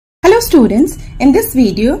students, in this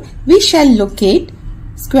video we shall locate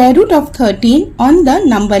square root of 13 on the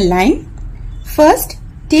number line. First,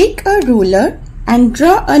 take a ruler and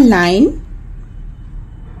draw a line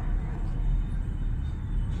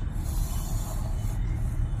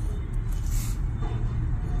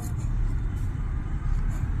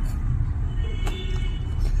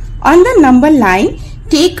on the number line.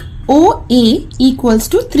 Take OA equals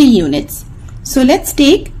to 3 units. So let's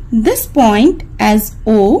take this point as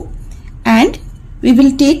O and we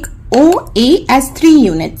will take OA as 3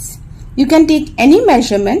 units. You can take any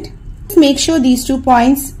measurement. Make sure these 2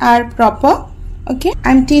 points are proper. Okay,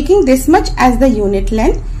 I'm taking this much as the unit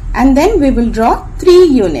length and then we will draw 3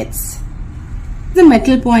 units. The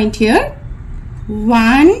metal point here,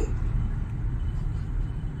 1,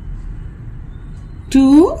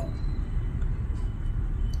 2,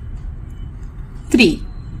 3.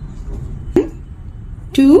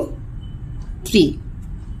 2, 3.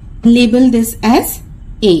 Label this as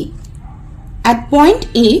A. At point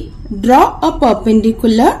A, draw a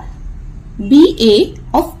perpendicular BA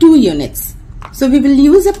of 2 units. So we will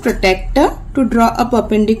use a protractor to draw a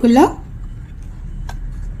perpendicular.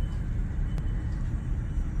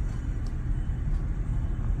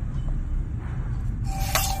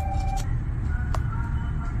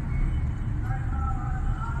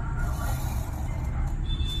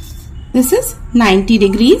 This is 90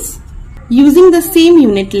 degrees. Using the same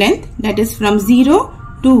unit length, that is from 0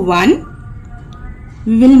 to 1,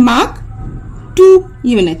 we will mark 2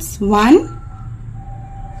 units. 1,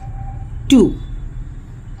 2.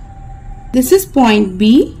 This is point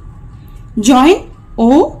B. Join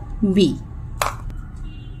OB.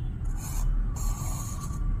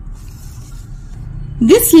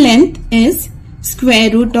 This length is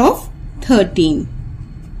square root of 13.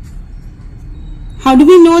 How do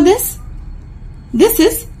we know this? This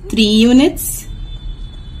is 3 units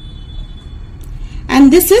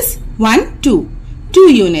and this is 2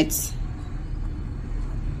 units.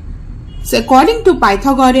 So according to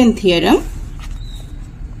Pythagorean theorem,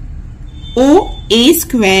 OA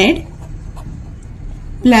squared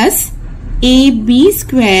plus AB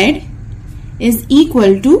squared is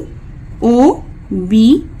equal to OB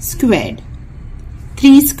squared.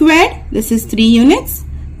 3 squared, this is 3 units,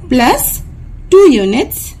 plus 2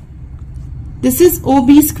 units, this is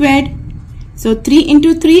OB squared. So 3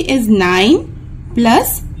 into 3 is 9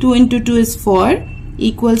 plus 2 into 2 is 4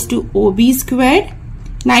 equals to OB squared.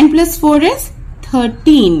 9 plus 4 is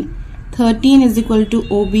 13. 13 is equal to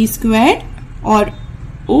OB squared, or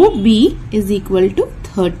OB is equal to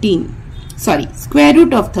 13. Sorry, square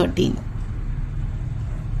root of 13.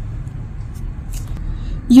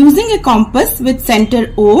 Using a compass with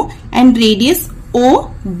center O and radius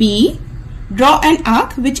OB, draw an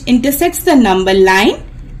arc which intersects the number line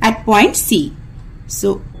at point C.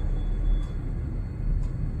 So,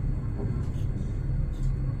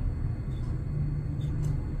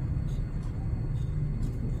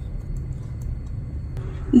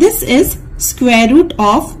 this is square root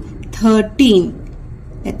of 13.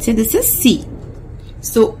 Let's say this is C.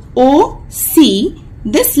 So, OC,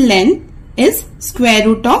 this length is square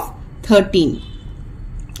root of 13.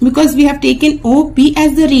 Because we have taken OP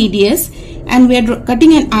as the radius and we are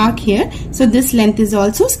cutting an arc here, so this length is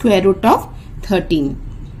also square root of 13.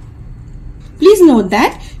 Please note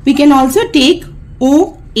that we can also take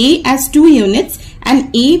OA as 2 units and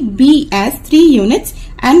AB as 3 units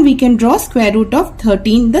and we can draw square root of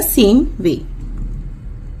 13 the same way.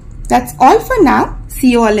 That's all for now.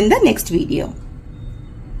 See you all in the next video.